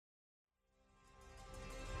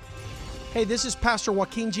Hey, this is Pastor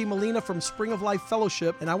Joaquin G. Molina from Spring of Life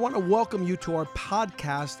Fellowship, and I want to welcome you to our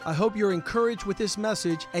podcast. I hope you're encouraged with this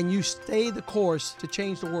message and you stay the course to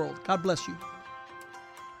change the world. God bless you.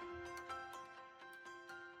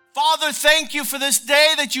 Father, thank you for this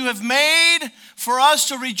day that you have made for us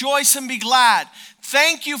to rejoice and be glad.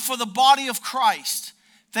 Thank you for the body of Christ.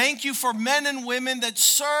 Thank you for men and women that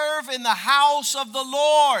serve in the house of the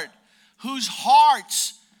Lord, whose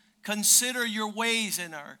hearts consider your ways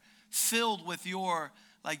and are filled with your,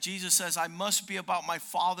 like Jesus says, I must be about my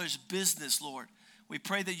Father's business, Lord. We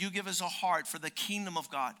pray that you give us a heart for the kingdom of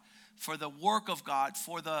God, for the work of God,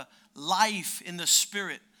 for the life in the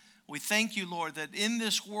Spirit. We thank you, Lord, that in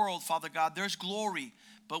this world, Father God, there's glory,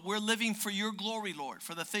 but we're living for your glory, Lord,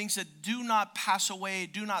 for the things that do not pass away,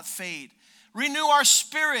 do not fade. Renew our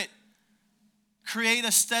spirit. Create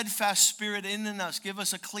a steadfast spirit in us. Give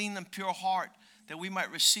us a clean and pure heart that we might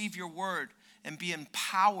receive your word and be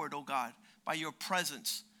empowered, oh God, by your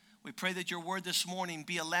presence. We pray that your word this morning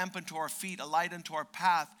be a lamp unto our feet, a light unto our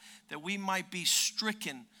path, that we might be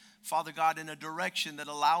stricken, Father God, in a direction that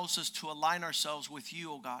allows us to align ourselves with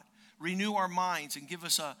you, oh God. Renew our minds and give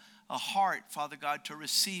us a heart, Father God, to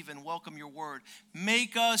receive and welcome your word.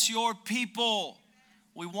 Make us your people.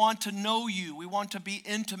 We want to know you. We want to be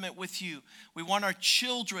intimate with you. We want our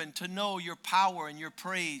children to know your power and your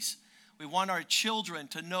praise. We want our children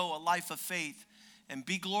to know a life of faith and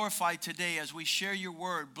be glorified today as we share your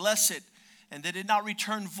word. Bless it, and that it not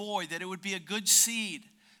return void, that it would be a good seed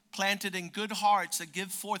planted in good hearts that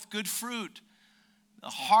give forth good fruit,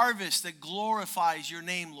 a harvest that glorifies your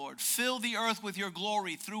name, Lord. Fill the earth with your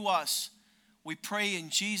glory through us. We pray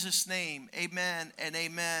in Jesus' name, amen and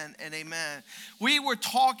amen and amen. We were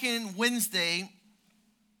talking Wednesday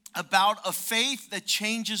about a faith that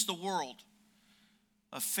changes the world.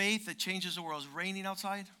 A faith that changes the world. It's raining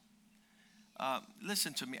outside.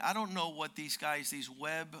 Listen to me. I don't know what these guys,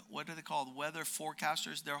 what are they called? Weather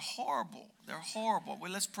forecasters. They're horrible. They're horrible.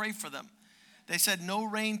 Well, let's pray for them. They said no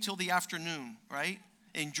rain till the afternoon, right?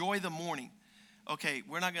 Enjoy the morning. Okay,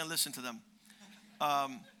 we're not going to listen to them.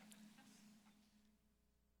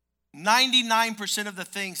 99% of the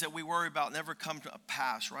things that we worry about never come to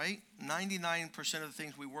pass, right? 99% of the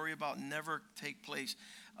things we worry about never take place.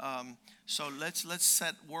 So let's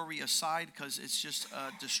set worry aside because it's just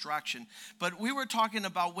a distraction. But we were talking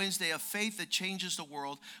about Wednesday, a faith that changes the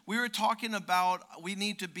world. We were talking about we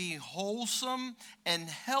need to be wholesome and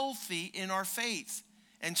healthy in our faith.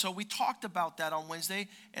 And so we talked about that on Wednesday,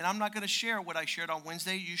 and I'm not going to share what I shared on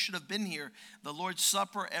Wednesday. You should have been here. The Lord's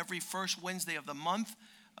Supper every first Wednesday of the month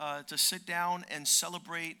to sit down and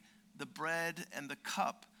celebrate the bread and the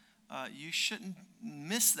cup. You shouldn't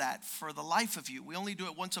miss that for the life of you. We only do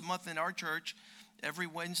it once a month in our church, every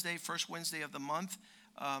Wednesday, first Wednesday of the month.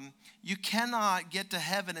 You cannot get to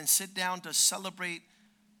heaven and sit down to celebrate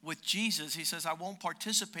with Jesus. He says, I won't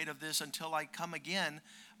participate of this until I come again.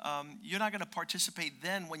 You're not going to participate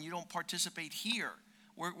then when you don't participate here.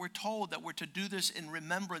 We're told that we're to do this in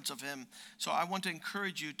remembrance of him. So I want to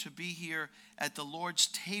encourage you to be here at the Lord's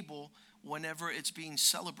table whenever it's being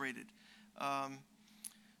celebrated.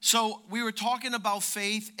 So we were talking about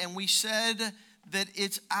faith, and we said that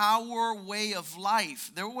it's our way of life.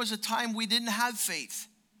 There was a time we didn't have faith.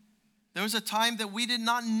 There was a time that we did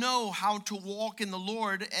not know how to walk in the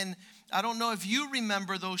Lord. And I don't know if you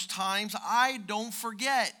remember those times. I don't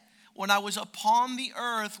forget when I was upon the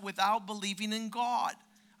earth without believing in God.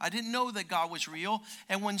 I didn't know that God was real.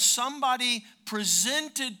 And when somebody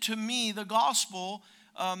presented to me the gospel,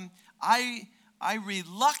 I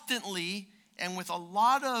reluctantly and with a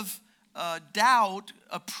lot of doubt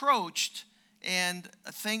approached, and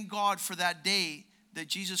thank God for that day that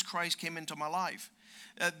Jesus Christ came into my life.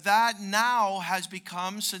 That now has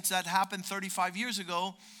become, since that happened 35 years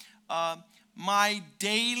ago, my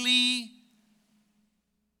daily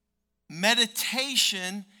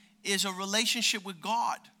meditation is a relationship with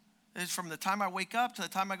God. It's from the time I wake up to the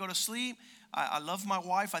time I go to sleep. I love my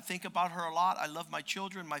wife. I think about her a lot. I love my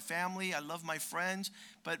children, my family. I love my friends.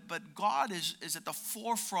 But God is at the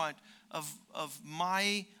forefront of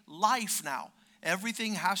my life now.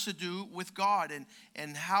 Everything has to do with God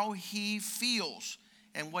and how he feels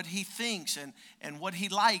and what he thinks and what he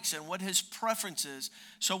likes and what his preference is.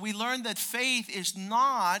 So we learned that faith is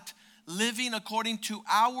not living according to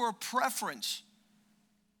our preference.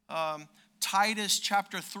 Titus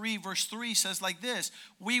chapter 3 verse 3 says like this: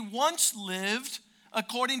 we once lived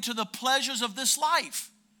according to the pleasures of this life.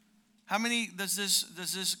 How many does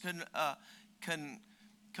this can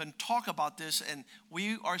talk about this? And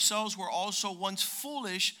we ourselves were also once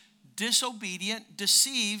foolish, disobedient,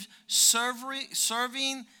 deceived,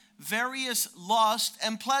 serving various lusts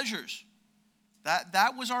and pleasures.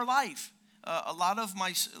 That was our life. A lot of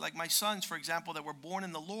my sons, for example, that were born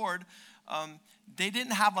in the Lord, they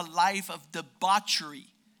didn't have a life of debauchery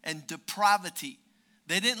and depravity.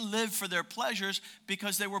 They didn't live for their pleasures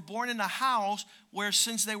because they were born in a house where,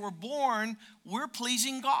 since they were born, we're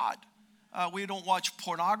pleasing God. We don't watch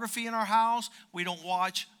pornography in our house. We don't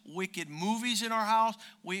watch wicked movies in our house.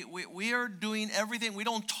 We are doing everything. We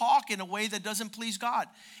don't talk in a way that doesn't please God.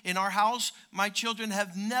 In our house, my children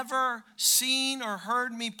have never seen or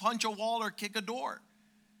heard me punch a wall or kick a door.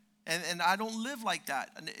 And I don't live like that.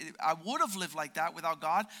 And I would have lived like that without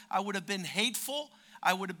God. I would have been hateful.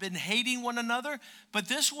 I would have been hating one another. But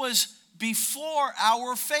this was before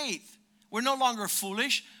our faith. We're no longer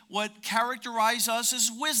foolish. What characterizes us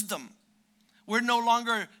is wisdom. We're no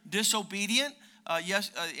longer disobedient.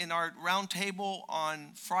 In our round table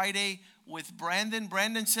on Friday with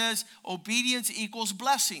Brandon says obedience equals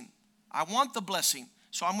blessing. I want the blessing,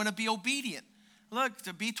 so I'm going to be obedient. Look,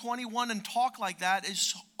 to be 21 and talk like that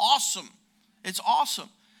is awesome. It's awesome.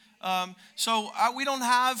 We don't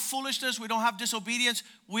have foolishness. We don't have disobedience.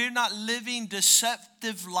 We're not living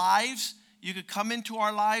deceptive lives. You could come into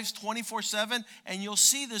our lives 24/7 and you'll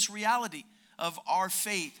see this reality of our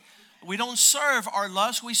faith. We don't serve our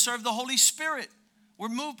lust. We serve the Holy Spirit. We're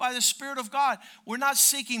moved by the Spirit of God. We're not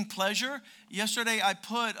seeking pleasure. Yesterday, I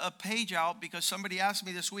put a page out because somebody asked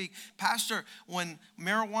me this week, Pastor, when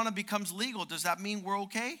marijuana becomes legal, does that mean we're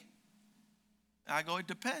okay? I go, it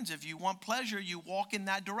depends. If you want pleasure, you walk in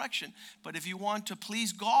that direction. But if you want to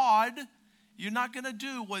please God, you're not going to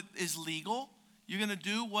do what is legal. You're going to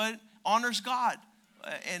do what honors God.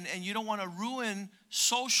 And you don't want to ruin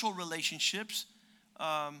social relationships,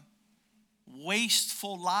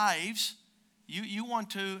 wasteful lives. You want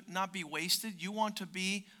to not be wasted. You want to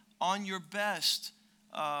be on your best.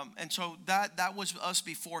 And so that was us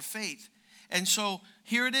before faith. And so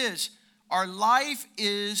here it is. Our life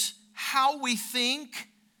is how we think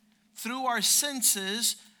through our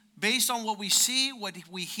senses based on what we see, what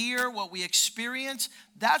we hear, what we experience.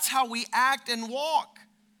 That's how we act and walk.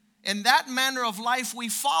 And that manner of life we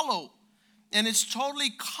follow. And it's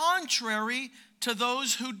totally contrary to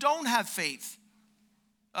those who don't have faith.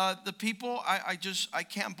 The people, I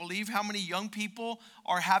can't believe how many young people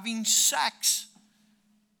are having sex.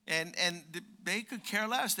 And they could care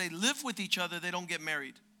less. They live with each other. They don't get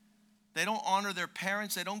married. They don't honor their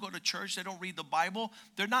parents. They don't go to church. They don't read the Bible.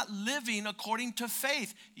 They're not living according to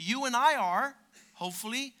faith. You and I are,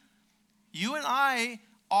 hopefully. You and I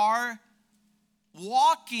are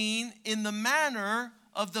walking in the manner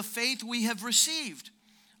of the faith we have received.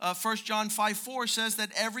 1 John 5:4 says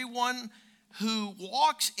that everyone who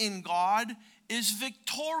walks in God is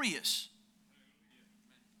victorious.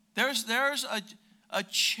 There's a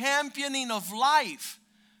championing of life.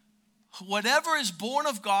 Whatever is born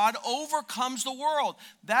of God overcomes the world.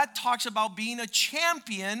 That talks about being a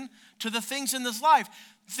champion to the things in this life.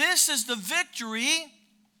 This is the victory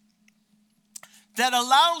that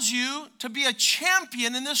allows you to be a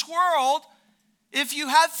champion in this world if you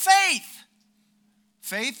have faith.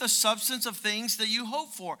 Faith, the substance of things that you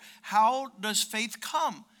hope for. How does faith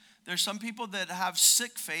come? There's some people that have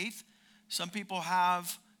sick faith. Some people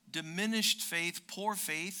have diminished faith, poor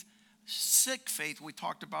faith, sick faith we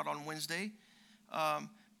talked about on Wednesday.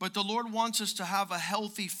 But the Lord wants us to have a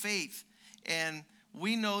healthy faith. And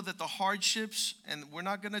we know that the hardships, and we're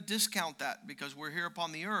not going to discount that because we're here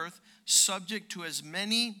upon the earth, subject to as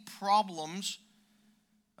many problems.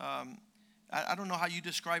 I don't know how you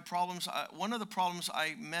describe problems. One of the problems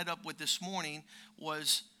I met up with this morning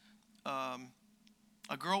was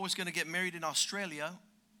a girl was going to get married in Australia,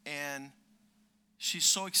 and she's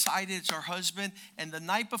so excited. It's her husband. And the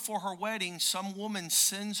night before her wedding, some woman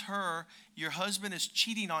sends her, your husband is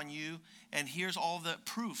cheating on you, and here's all the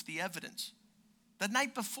proof, the evidence. The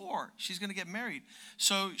night before she's going to get married.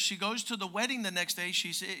 So she goes to the wedding the next day.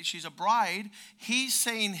 She's a bride. He's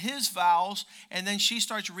saying his vows, and then she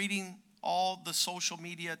starts reading all the social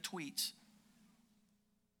media tweets.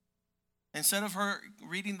 Instead of her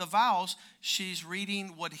reading the vows, she's reading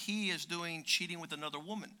what he is doing, cheating with another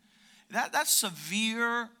woman. That's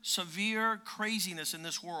severe craziness in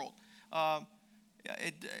this world.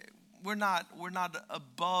 We're not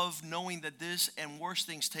above knowing that this and worse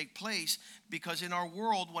things take place, because in our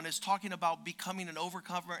world, when it's talking about becoming an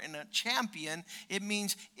overcomer and a champion, it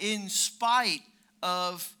means in spite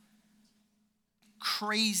of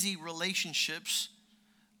crazy relationships,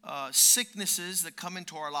 sicknesses that come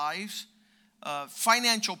into our lives,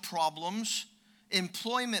 financial problems,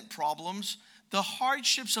 employment problems, the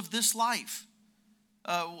hardships of this life.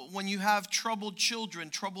 When you have troubled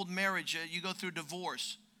children, troubled marriage, you go through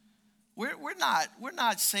divorce. We're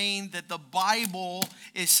not saying that the Bible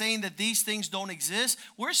is saying that these things don't exist.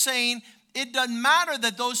 We're saying it doesn't matter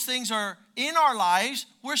that those things are in our lives.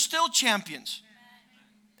 We're still champions.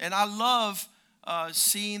 And I love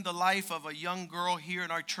seeing the life of a young girl here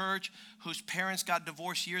in our church whose parents got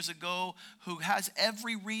divorced years ago, who has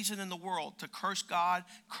every reason in the world to curse God,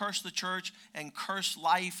 curse the church, and curse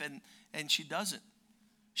life, and she doesn't.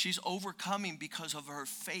 She's overcoming because of her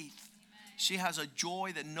faith. She has a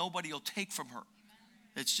joy that nobody will take from her.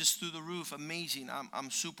 It's just through the roof, amazing. I'm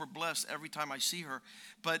super blessed every time I see her.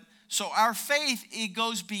 But so our faith, it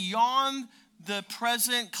goes beyond the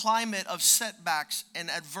present climate of setbacks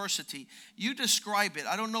and adversity. You describe it.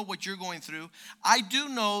 I don't know what you're going through. I do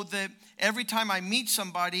know that every time I meet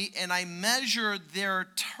somebody and I measure their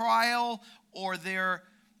trial or their,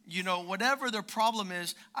 whatever their problem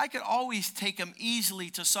is, I could always take them easily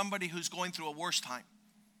to somebody who's going through a worse time.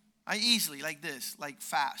 I easily, like this, like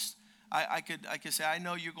fast. I could say, I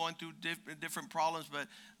know you're going through different problems, but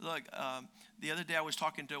look, the other day I was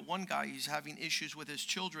talking to one guy. He's having issues with his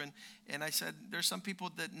children, and I said, there's some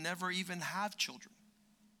people that never even have children.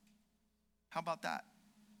 How about that?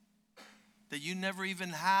 That you never even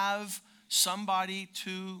have somebody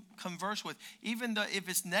to converse with. Even though if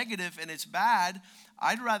it's negative and it's bad,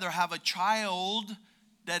 I'd rather have a child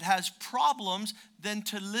that has problems than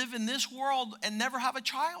to live in this world and never have a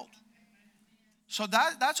child. So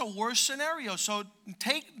that's a worse scenario. So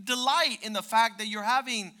take delight in the fact that you're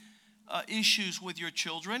having issues with your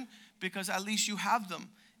children, because at least you have them.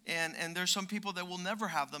 And there's some people that will never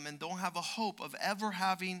have them and don't have a hope of ever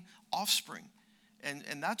having offspring.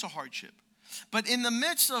 And that's a hardship. But in the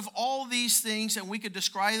midst of all these things, and we could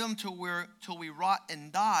describe them till we rot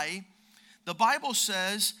and die, the Bible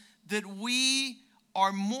says that we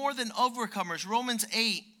are more than overcomers. Romans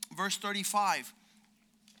 8, verse 35.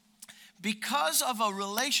 Because of a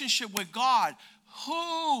relationship with God,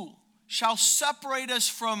 who shall separate us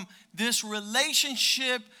from this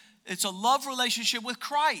relationship? It's a love relationship with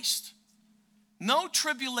Christ. No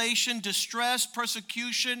tribulation, distress,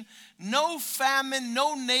 persecution, no famine,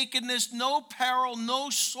 no nakedness, no peril,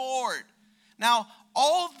 no sword. Now,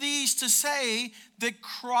 all these to say that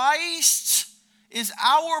Christ is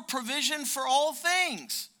our provision for all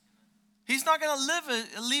things. He's not going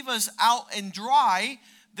to leave us out and dry.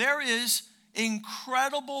 There is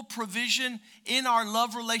incredible provision in our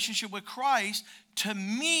love relationship with Christ to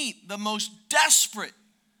meet the most desperate.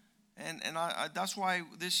 And that's why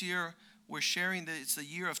this year we're sharing that it's the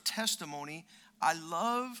year of testimony. I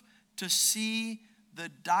love to see the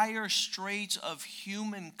dire straits of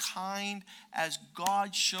humankind as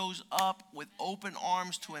God shows up with open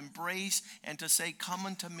arms to embrace and to say, come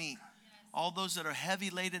unto me. All those that are heavy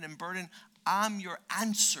laden and burdened, I'm your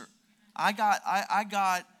answer. I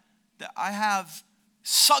have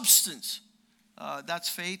substance. That's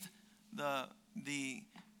faith,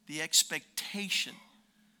 the expectation,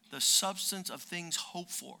 the substance of things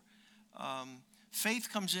hoped for. Faith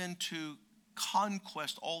comes in to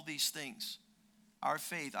conquest all these things. Our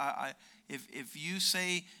faith. If you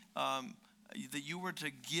say that you were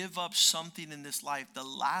to give up something in this life, the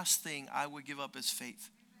last thing I would give up is faith.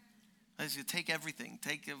 I say, take everything,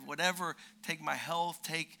 take whatever, take my health,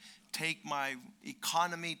 take my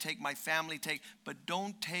economy, take my family, but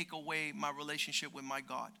don't take away my relationship with my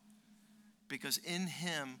God. Because in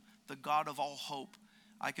Him, the God of all hope,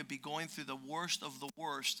 I could be going through the worst of the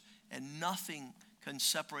worst and nothing can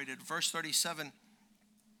separate it. Verse 37,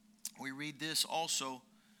 we read this also.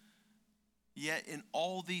 Yet in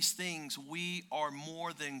all these things, we are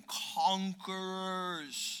more than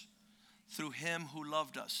conquerors through Him who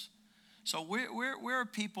loved us. So we're a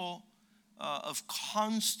people of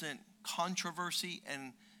constant controversy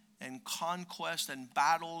and conquest and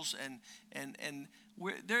battles and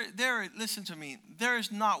there. Listen to me. There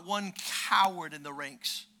is not one coward in the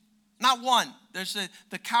ranks. Not one.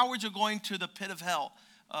 The cowards are going to the pit of hell,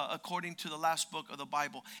 according to the last book of the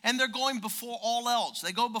Bible. And they're going before all else.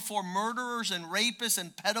 They go before murderers and rapists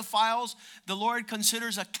and pedophiles. The Lord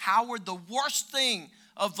considers a coward the worst thing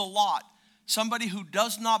of the lot. Somebody who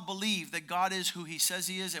does not believe that God is who He says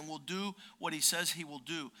He is and will do what He says He will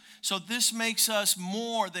do. So this makes us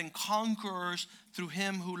more than conquerors through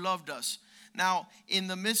Him who loved us. Now, in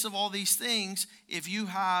the midst of all these things, if you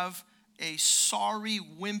have a sorry,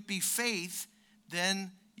 wimpy faith,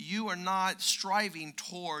 then you are not striving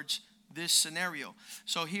towards this scenario.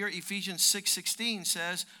 So here Ephesians 6:16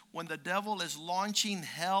 says, when the devil is launching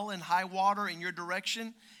hell and high water in your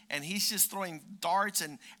direction, and he's just throwing darts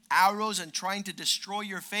and arrows and trying to destroy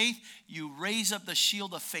your faith, you raise up the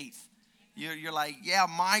shield of faith. You're like, yeah,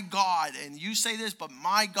 my God. And you say this, but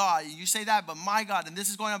my God. And you say that, but my God. And this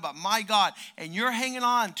is going on, but my God. And you're hanging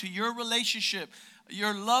on to your relationship,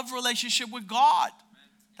 your love relationship with God.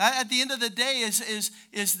 That, at the end of the day, is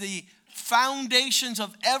the foundations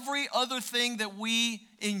of every other thing that we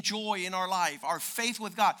enjoy in our life, our faith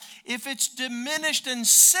with God. If it's diminished and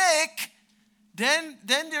sick, then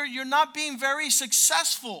you're not being very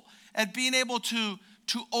successful at being able to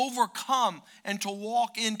overcome and to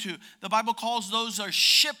walk into. The Bible calls those are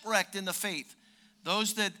shipwrecked in the faith,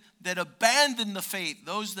 those that abandon the faith,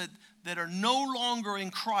 those that are no longer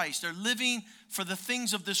in Christ. They're living for the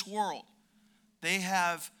things of this world. They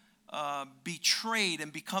have betrayed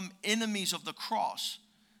and become enemies of the cross.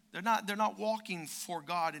 They're not walking for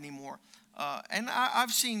God anymore. And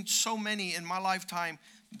I've seen so many in my lifetime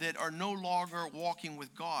that are no longer walking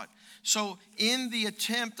with God. So in the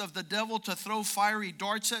attempt of the devil to throw fiery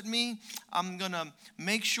darts at me, I'm going to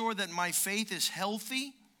make sure that my faith is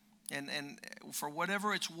healthy. And for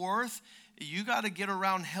whatever it's worth, you got to get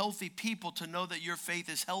around healthy people to know that your faith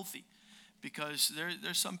is healthy. Because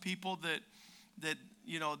there's some people that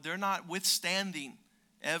you know, they're not withstanding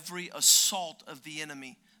every assault of the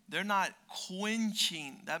enemy. They're not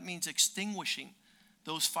quenching, that means extinguishing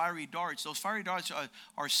those fiery darts. Those fiery darts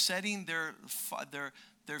are setting their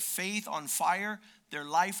faith on fire, their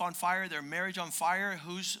life on fire, their marriage on fire.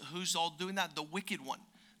 Who's all doing that? The wicked one.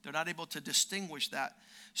 They're not able to distinguish that.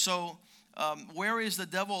 So where is the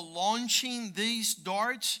devil launching these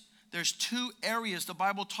darts? There's two areas the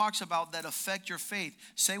Bible talks about that affect your faith.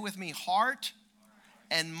 Say with me, heart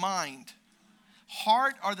and mind.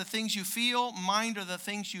 Heart are the things you feel. Mind are the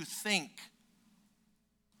things you think.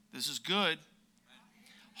 This is good.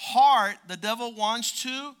 Heart, the devil wants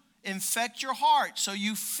to infect your heart so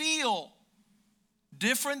you feel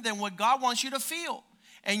different than what God wants you to feel.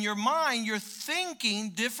 And your mind, you're thinking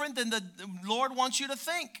different than the Lord wants you to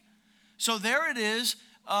think. So there it is.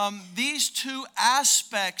 These two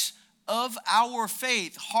aspects of our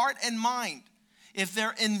faith, heart and mind. If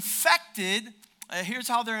they're infected, here's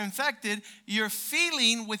how they're infected. You're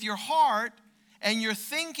feeling with your heart and you're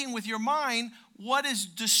thinking with your mind what is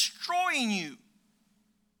destroying you.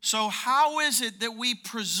 So how is it that we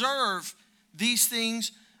preserve these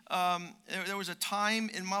things? There was a time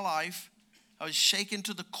in my life I was shaken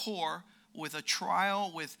to the core with a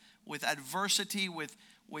trial, with adversity, with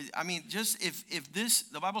I mean, just if this,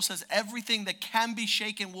 the Bible says everything that can be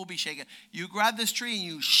shaken will be shaken. You grab this tree and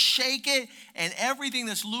you shake it and everything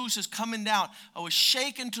that's loose is coming down. I was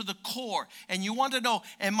shaken to the core. And you want to know,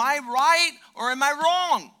 am I right or am I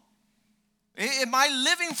wrong? Am I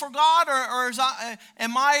living for God or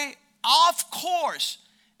am I off course?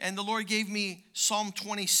 And the Lord gave me Psalm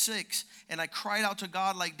 26. And I cried out to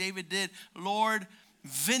God like David did, Lord,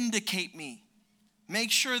 vindicate me.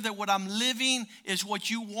 Make sure that what I'm living is what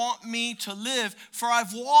you want me to live. For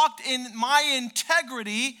I've walked in my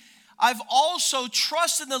integrity. I've also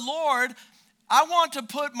trusted the Lord. I want to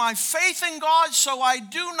put my faith in God so I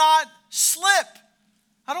do not slip.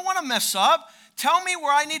 I don't want to mess up. Tell me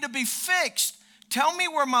where I need to be fixed. Tell me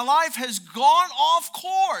where my life has gone off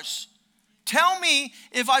course. Tell me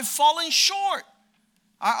if I've fallen short.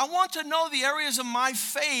 I want to know the areas of my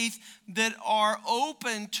faith that are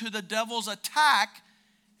open to the devil's attack.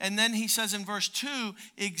 And then he says in verse 2,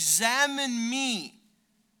 examine me.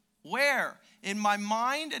 Where? In my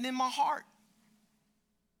mind and in my heart.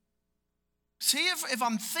 See if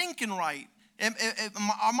I'm thinking right.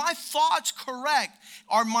 Are my thoughts correct?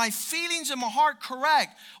 Are my feelings in my heart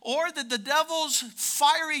correct? Or did the devil's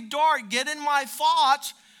fiery dart get in my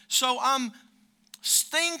thoughts so I'm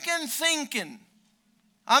thinking?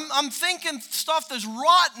 I'm thinking stuff that's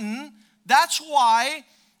rotten. That's why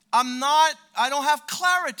I don't have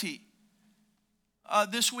clarity.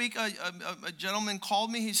 This week, a gentleman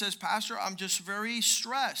called me. He says, Pastor, I'm just very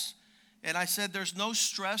stressed. And I said, there's no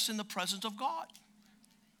stress in the presence of God.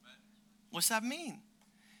 What's that mean?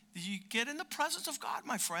 You get in the presence of God,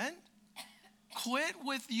 my friend. Quit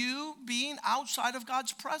with you being outside of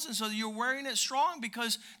God's presence. So you're wearing it strong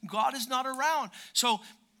because God is not around. So,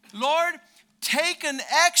 Lord, take an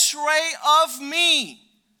x-ray of me.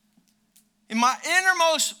 In my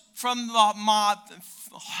innermost, from my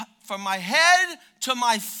head to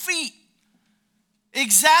my feet.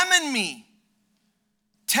 Examine me.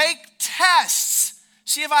 Take tests.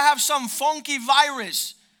 See if I have some funky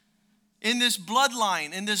virus in this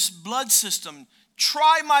bloodline, in this blood system.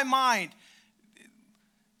 Try my mind.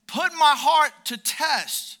 Put my heart to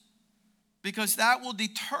test, because that will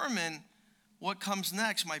determine what comes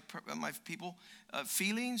next, my people.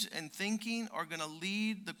 Feelings and thinking are going to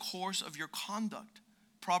lead the course of your conduct.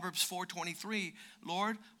 Proverbs 4:23,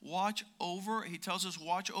 Lord, he tells us,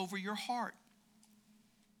 watch over your heart.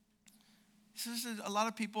 He says that a lot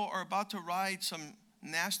of people are about to ride some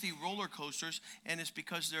nasty roller coasters, and it's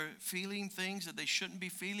because they're feeling things that they shouldn't be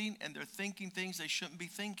feeling, and they're thinking things they shouldn't be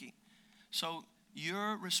thinking. So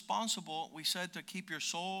you're responsible, we said, to keep your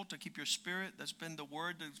soul, to keep your spirit. That's been the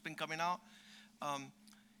word that's been coming out.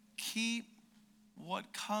 Keep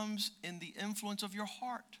what comes in the influence of your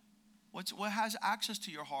heart. What has access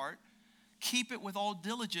to your heart, keep it with all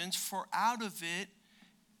diligence, for out of it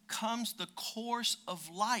comes the course of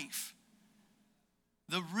life.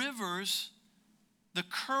 The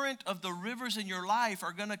current of the rivers in your life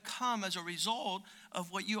are going to come as a result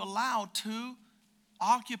of what you allow to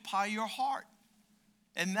occupy your heart.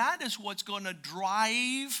 And that is what's going to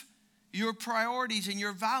drive your priorities and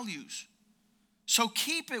your values. So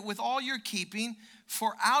keep it with all your keeping,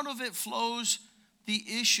 for out of it flows the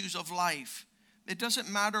issues of life. It doesn't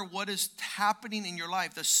matter what is happening in your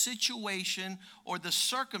life, the situation or the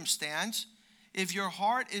circumstance. If your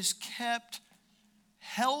heart is kept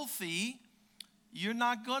healthy, you're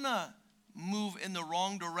not going to move in the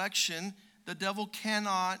wrong direction. The devil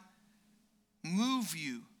cannot move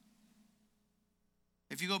you.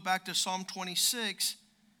 If you go back to Psalm 26,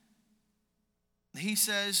 he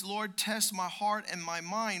says, Lord, test my heart and my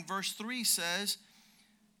mind. Verse 3 says,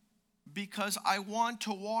 because I want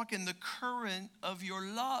to walk in the current of your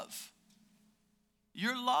love.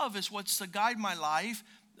 Your love is what's to guide my life.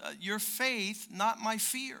 Your faith, not my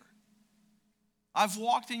fear. I've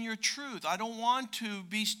walked in your truth. I don't want to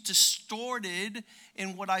be distorted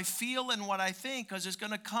in what I feel and what I think, because it's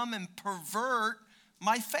going to come and pervert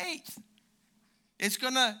my faith. It's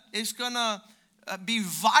going to be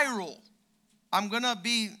viral. I'm going to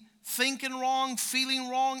be thinking wrong, feeling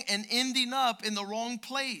wrong, and ending up in the wrong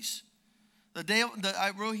place.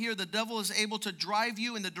 I wrote here, the devil is able to drive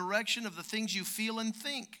you in the direction of the things you feel and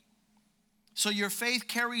think. So your faith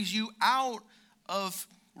carries you out of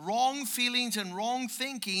wrong feelings and wrong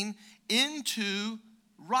thinking into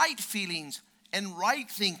right feelings and right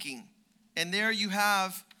thinking. And there you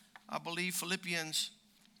have, I believe, Philippians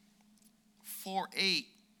 4:8,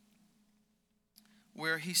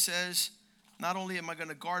 where he says, not only am I going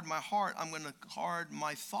to guard my heart, I'm going to guard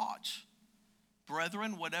my thoughts.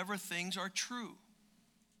 Brethren, whatever things are true,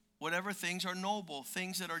 whatever things are noble,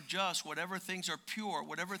 things that are just, whatever things are pure,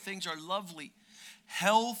 whatever things are lovely,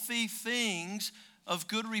 healthy things of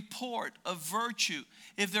good report, of virtue.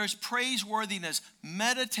 If there's praiseworthiness,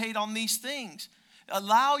 meditate on these things.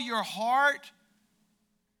 Allow your heart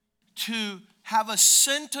to have a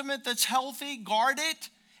sentiment that's healthy, guard it,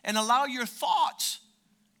 and allow your thoughts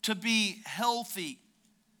to be healthy.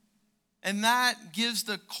 And that gives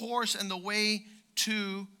the course and the way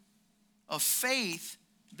to a faith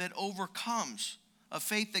that overcomes, a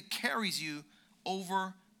faith that carries you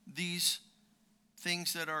over these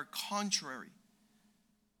things that are contrary.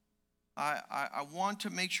 I want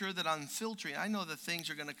to make sure that I'm filtering. I know that things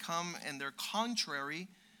are going to come and they're contrary,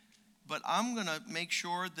 but I'm going to make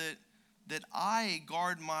sure that I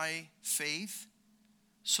guard my faith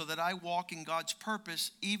so that I walk in God's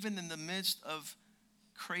purpose even in the midst of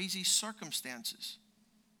crazy circumstances.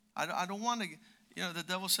 I don't want to, the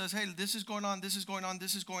devil says, hey, this is going on, this is going on,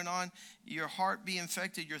 this is going on. Your heart be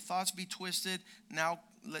infected, your thoughts be twisted. Now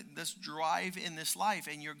let's drive in this life,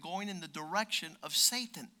 and you're going in the direction of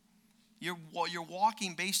Satan. You're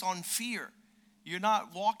walking based on fear. You're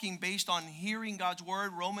not walking based on hearing God's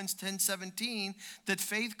word. Romans 10:17, that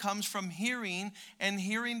faith comes from hearing, and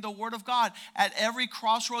hearing the word of God. At every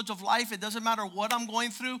crossroads of life, it doesn't matter what I'm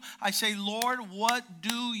going through, I say, Lord, what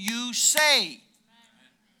do you say?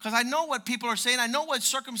 Because I know what people are saying. I know what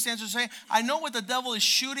circumstances are saying. I know what the devil is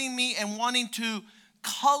shooting me and wanting to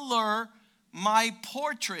color my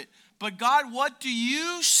portrait. But God, what do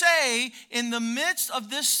you say in the midst of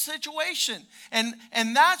this situation? And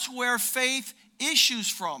that's where faith issues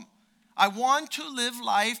from. I want to live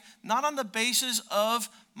life not on the basis of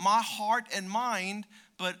my heart and mind,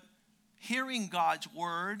 but hearing God's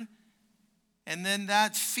word, and then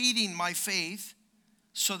that feeding my faith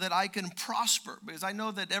so that I can prosper. Because I know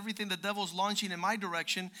that everything the devil's launching in my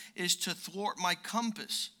direction is to thwart my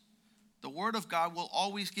compass. The word of God will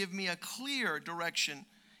always give me a clear direction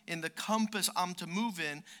in the compass I'm to move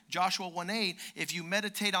in. Joshua 1:8, if you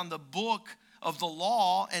meditate on the book of the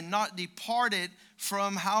law and not depart it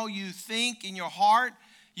from how you think in your heart,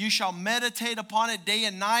 you shall meditate upon it day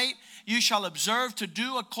and night. You shall observe to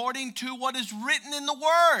do according to what is written in the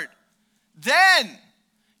word. Then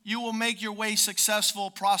you will make your way successful,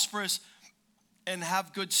 prosperous, and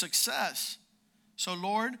have good success. So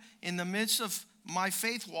Lord, in the midst of my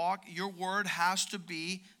faith walk, your word has to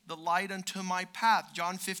be the light unto my path.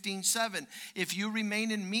 John 15:7. If you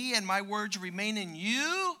remain in me and my words remain in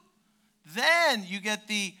you, then you get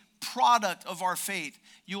the product of our faith.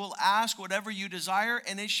 You will ask whatever you desire,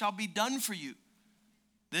 and it shall be done for you.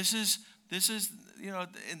 This is,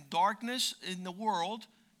 in darkness in the world,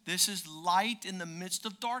 this is light in the midst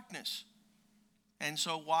of darkness. And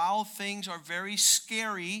so while things are very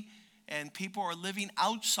scary and people are living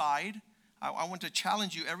outside, I want to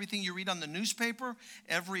challenge you. Everything you read on the newspaper,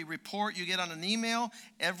 every report you get on an email,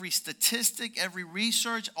 every statistic, every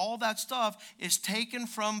research, all that stuff is taken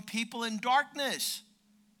from people in darkness.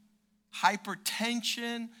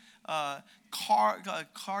 Hypertension,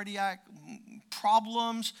 cardiac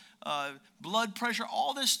problems, blood pressure,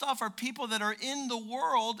 all this stuff are people that are in the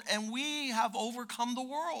world, and we have overcome the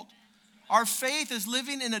world. Our faith is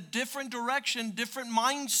living in a different direction, different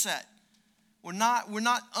mindset. We're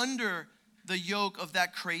not under the yoke of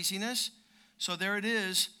that craziness. So there it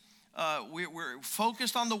is. We're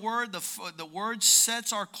focused on the word. The word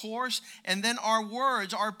sets our course, and then our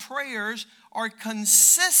words, our prayers are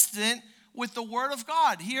consistent with the word of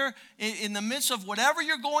God. Here in the midst of whatever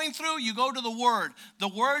you're going through, you go to the word. The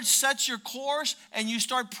word sets your course, and you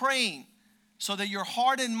start praying so that your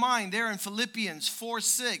heart and mind, there in Philippians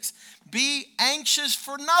 4:6, be anxious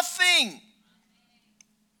for nothing.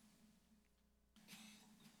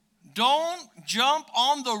 Don't jump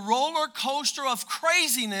on the roller coaster of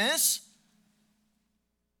craziness,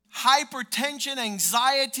 hypertension,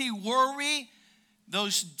 anxiety, worry,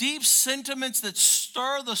 those deep sentiments that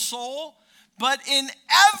stir the soul. But in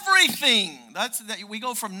everything, we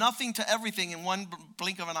go from nothing to everything in one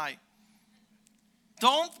blink of an eye.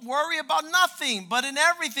 Don't worry about nothing, but in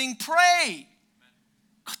everything, pray.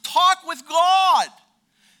 Talk with God.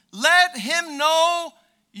 Let him know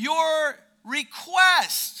your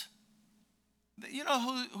request. You know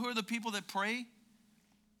who are the people that pray?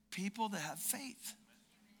 People that have faith.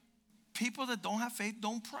 People that don't have faith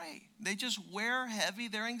don't pray. They just wear heavy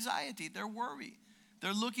their anxiety, their worry.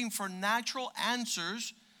 They're looking for natural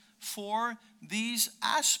answers for these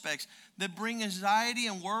aspects that bring anxiety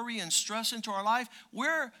and worry and stress into our life.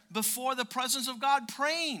 We're before the presence of God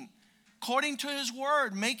praying according to his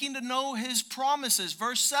word, making to know his promises.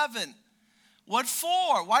 Verse 7. What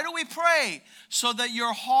for? Why do we pray? So that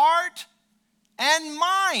your heart and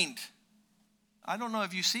mind. I don't know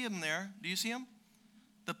if you see him there. Do you see him?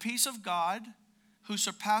 The peace of God, who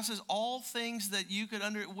surpasses all things that you could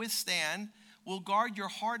withstand, will guard your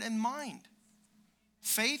heart and mind.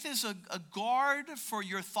 Faith is a guard for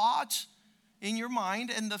your thoughts in your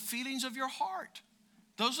mind and the feelings of your heart.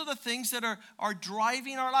 Those are the things that are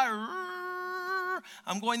driving our life.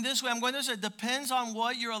 I'm going this way, I'm going this way. It depends on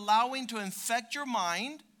what you're allowing to infect your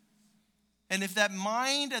mind. And if that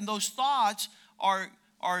mind and those thoughts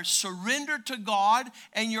are surrendered to God,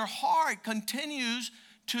 and your heart continues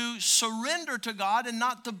to surrender to God and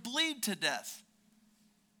not to bleed to death.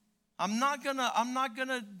 I'm not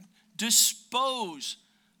gonna dispose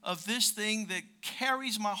of this thing that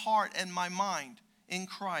carries my heart and my mind in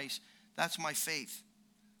Christ. That's my faith.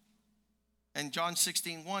 And John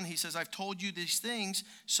 16:1, he says, I've told you these things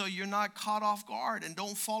so you're not caught off guard and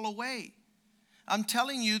don't fall away. I'm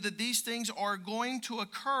telling you that these things are going to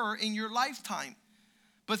occur in your lifetime.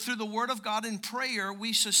 But through the word of God and prayer,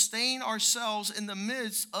 we sustain ourselves in the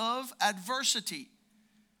midst of adversity.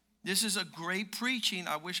 This is a great preaching.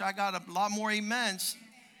 I wish I got a lot more amens.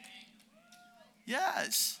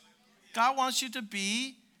 Yes. God wants you to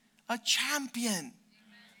be a champion.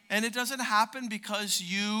 And it doesn't happen because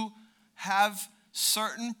you have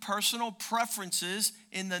certain personal preferences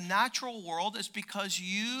in the natural world. It's because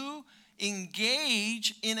you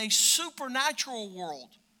engage in a supernatural world.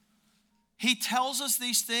 He tells us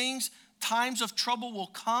these things. Times of trouble will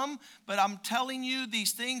come, but I'm telling you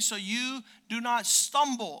these things so you do not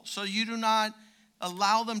stumble, so you do not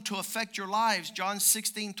allow them to affect your lives. John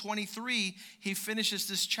 16:23, he finishes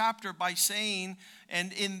this chapter by saying,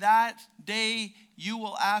 and in that day you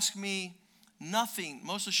will ask me nothing.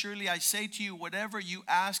 Most assuredly I say to you, whatever you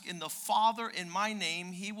ask in the Father in my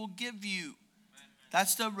name, he will give you.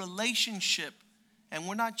 That's the relationship. And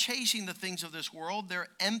we're not chasing the things of this world. They're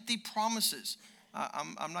empty promises.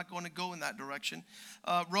 I'm not going to go in that direction.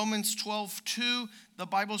 Romans 12:2, the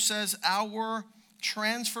Bible says our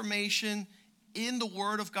transformation in the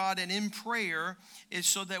Word of God and in prayer is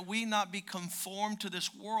so that we not be conformed to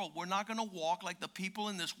this world. We're not going to walk like the people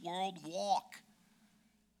in this world walk.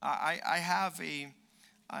 I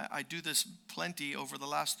do this plenty over the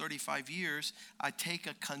last 35 years. I take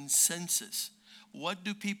a consensus. What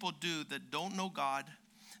do people do that don't know God,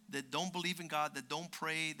 that don't believe in God, that don't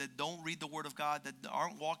pray, that don't read the Word of God, that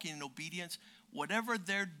aren't walking in obedience, whatever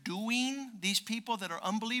they're doing, these people that are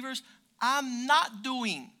unbelievers, I'm not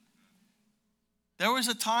doing. There was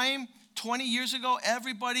a time 20 years ago,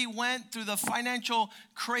 everybody went through the financial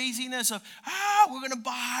craziness of, we're going to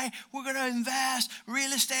buy, we're going to invest,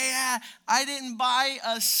 real estate. I didn't buy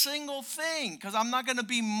a single thing because I'm not going to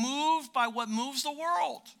be moved by what moves the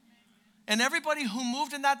world. And everybody who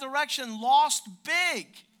moved in that direction lost big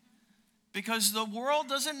because the world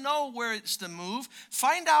doesn't know where it's to move.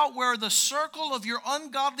 Find out where the circle of your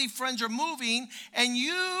ungodly friends are moving, and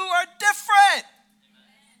you are different.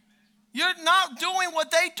 You're not doing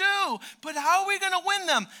what they do. But how are we going to win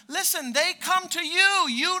them? Listen, they come to you.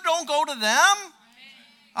 You don't go to them.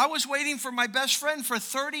 I was waiting for my best friend for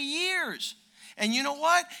 30 years. And you know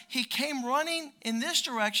what? He came running in this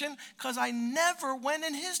direction because I never went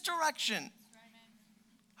in his direction.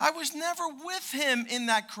 I was never with him in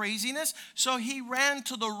that craziness. So he ran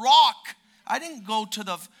to the rock. I didn't go to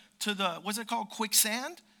the what's it called,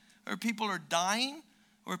 quicksand? Or people are dying?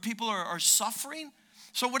 Or people are suffering?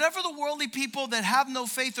 So whatever the worldly people that have no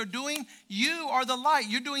faith are doing, you are the light.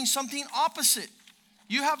 You're doing something opposite.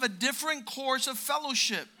 You have a different course of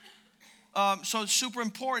fellowship. So it's super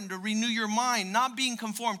important to renew your mind, not being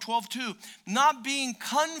conformed, 12:2, not being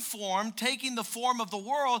conformed, taking the form of the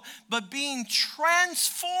world, but being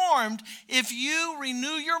transformed if you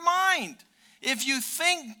renew your mind. If you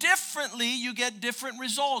think differently, you get different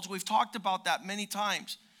results. We've talked about that many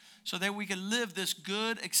times. So that we can live this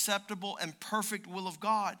good, acceptable, and perfect will of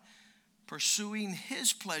God, pursuing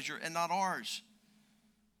His pleasure and not ours.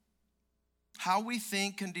 How we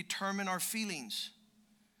think can determine our feelings,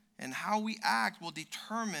 and how we act will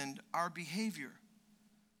determine our behavior.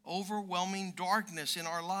 Overwhelming darkness in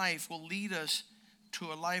our life will lead us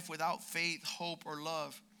to a life without faith, hope, or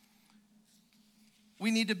love.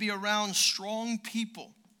 We need to be around strong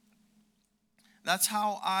people. That's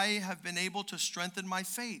how I have been able to strengthen my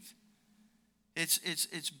faith.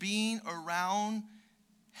 It's being around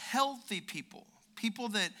healthy people. People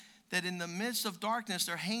that in the midst of darkness,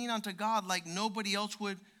 they're hanging on to God like nobody else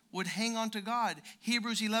would hang on to God.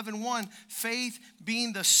 Hebrews 11:1, faith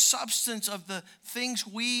being the substance of the things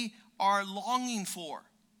we are longing for.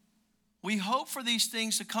 We hope for these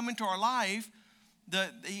things to come into our life.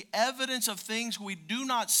 The evidence of things we do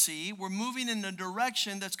not see, we're moving in a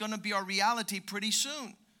direction that's going to be our reality pretty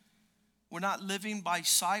soon. We're not living by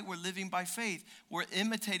sight, we're living by faith. We're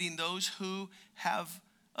imitating those who have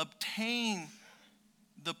obtained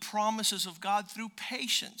the promises of God through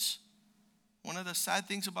patience. One of the sad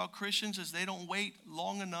things about Christians is they don't wait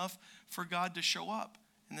long enough for God to show up.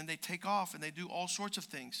 And then they take off and they do all sorts of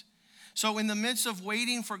things. So in the midst of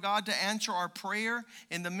waiting for God to answer our prayer,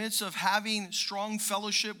 in the midst of having strong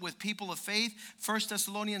fellowship with people of faith, 1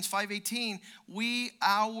 Thessalonians 5:18, we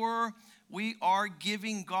are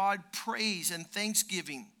giving God praise and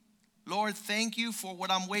thanksgiving. Lord, thank you for what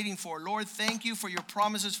I'm waiting for. Lord, thank you for your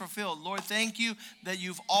promises fulfilled. Lord, thank you that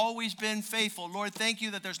you've always been faithful. Lord, thank you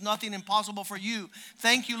that there's nothing impossible for you.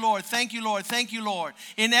 Thank you, Lord. Thank you, Lord. Thank you, Lord.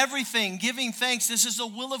 In everything, giving thanks. This is the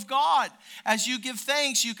will of God. As you give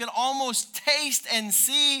thanks, you can almost taste and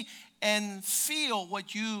see and feel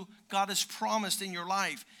what God has promised in your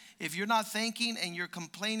life. If you're not thanking and you're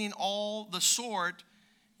complaining all the sort,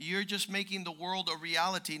 you're just making the world a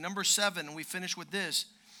reality. Number 7, and we finish with this.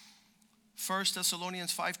 1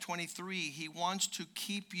 Thessalonians 5:23, He wants to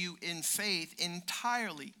keep you in faith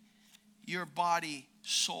entirely, your body,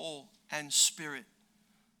 soul, and spirit,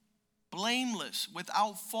 blameless,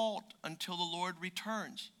 without fault until the Lord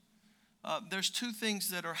returns. There's 2 things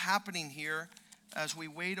that are happening here as we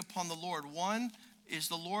wait upon the Lord. One, is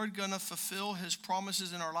the Lord going to fulfill His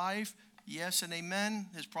promises in our life? Yes and amen.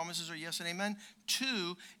 His promises are yes and amen.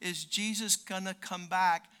 2, is Jesus going to come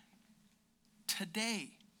back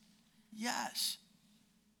today? Yes.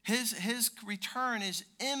 His return is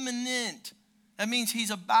imminent. That means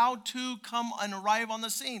He's about to come and arrive on the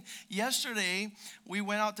scene. Yesterday, we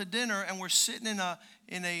went out to dinner and we're sitting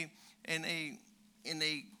in a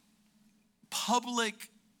public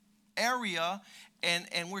area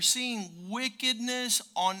and we're seeing wickedness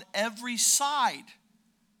on every side.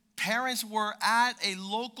 Parents were at a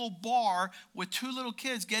local bar with 2 little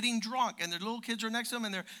kids getting drunk, and their little kids are next to them,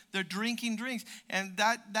 and they're drinking drinks. And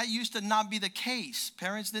that used to not be the case.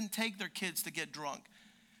 Parents didn't take their kids to get drunk.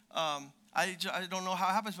 I don't know how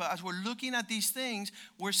it happens, but as we're looking at these things,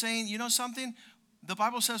 we're saying, you know something? The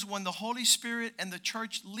Bible says when the Holy Spirit and the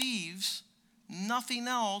church leaves, nothing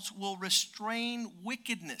else will restrain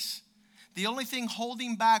wickedness. The only thing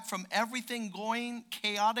holding back from everything going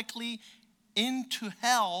chaotically into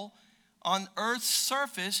hell on earth's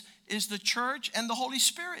surface is the church and the Holy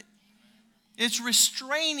Spirit. It's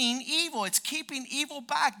restraining evil. It's keeping evil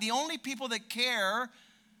back. The only people that care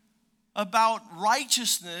about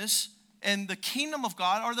righteousness and the kingdom of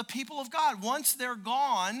God are the people of God. Once they're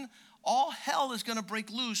gone, all hell is going to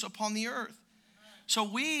break loose upon the earth. So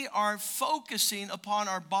we are focusing upon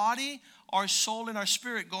our body, our soul, and our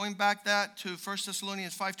spirit. Going back that to 1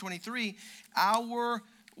 Thessalonians 5:23, our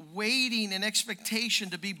waiting and expectation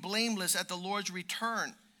to be blameless at the Lord's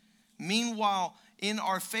return. Meanwhile, in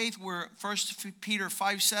our faith, we're 1 Peter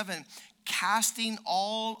 5:7, casting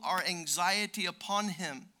all our anxiety upon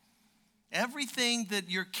him. Everything that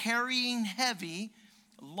you're carrying heavy,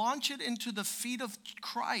 launch it into the feet of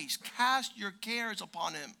Christ. Cast your cares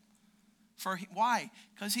upon him. Why?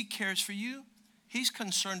 Because he cares for you. He's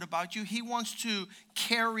concerned about you. He wants to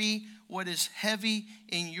carry what is heavy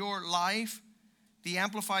in your life. The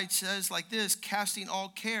Amplified says like this, casting all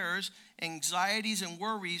cares, anxieties, and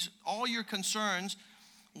worries, all your concerns,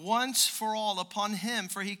 once for all upon him,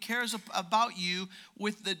 for he cares about you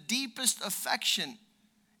with the deepest affection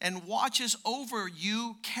and watches over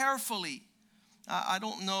you carefully. I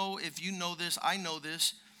don't know if you know this, I know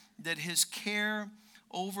this, that his care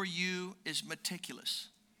over you is meticulous.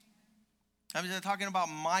 I mean, they're talking about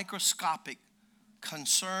microscopic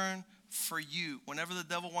concern for you. Whenever the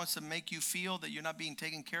devil wants to make you feel that you're not being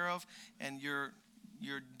taken care of and you're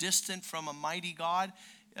distant from a mighty God,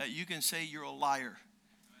 you can say you're a liar.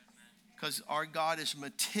 Because our God is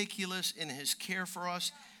meticulous in his care for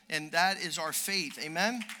us, and that is our faith.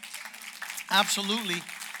 Amen? Absolutely.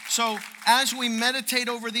 So as we meditate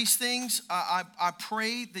over these things, I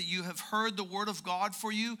pray that you have heard the word of God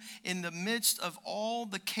for you in the midst of all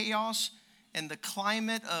the chaos and the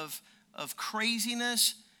climate of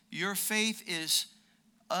craziness. Your faith is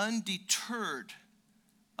undeterred,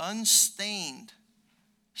 unstained,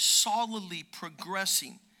 solidly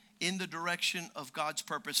progressing in the direction of God's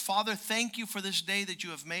purpose. Father, thank you for this day that you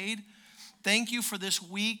have made. Thank you for this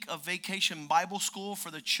week of Vacation Bible School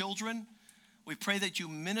for the children. We pray that you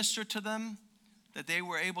minister to them, that they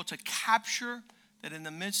were able to capture that in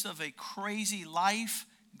the midst of a crazy life,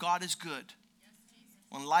 God is good.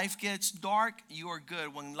 When life gets dark, you are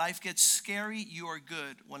good. When life gets scary, you are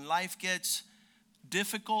good. When life gets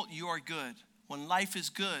difficult, you are good. When life is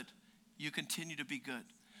good, you continue to be good.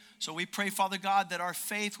 So we pray, Father God, that our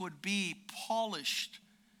faith would be polished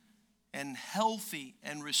and healthy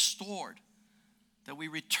and restored. That we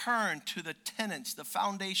return to the tenets, the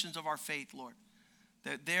foundations of our faith, Lord.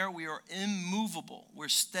 That there we are immovable. We're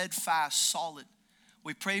steadfast, solid.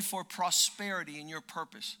 We pray for prosperity in your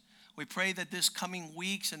purpose. We pray that this coming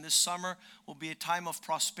weeks and this summer will be a time of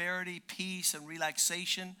prosperity, peace, and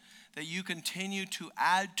relaxation. That you continue to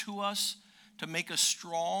add to us, to make us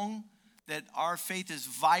strong. That our faith is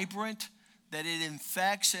vibrant. That it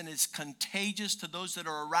infects and is contagious to those that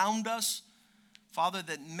are around us. Father,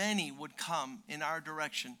 that many would come in our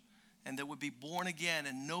direction and that would be born again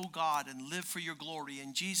and know God and live for your glory.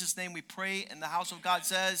 In Jesus' name we pray, and the house of God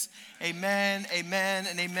says, amen, amen,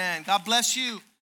 and amen. God bless you.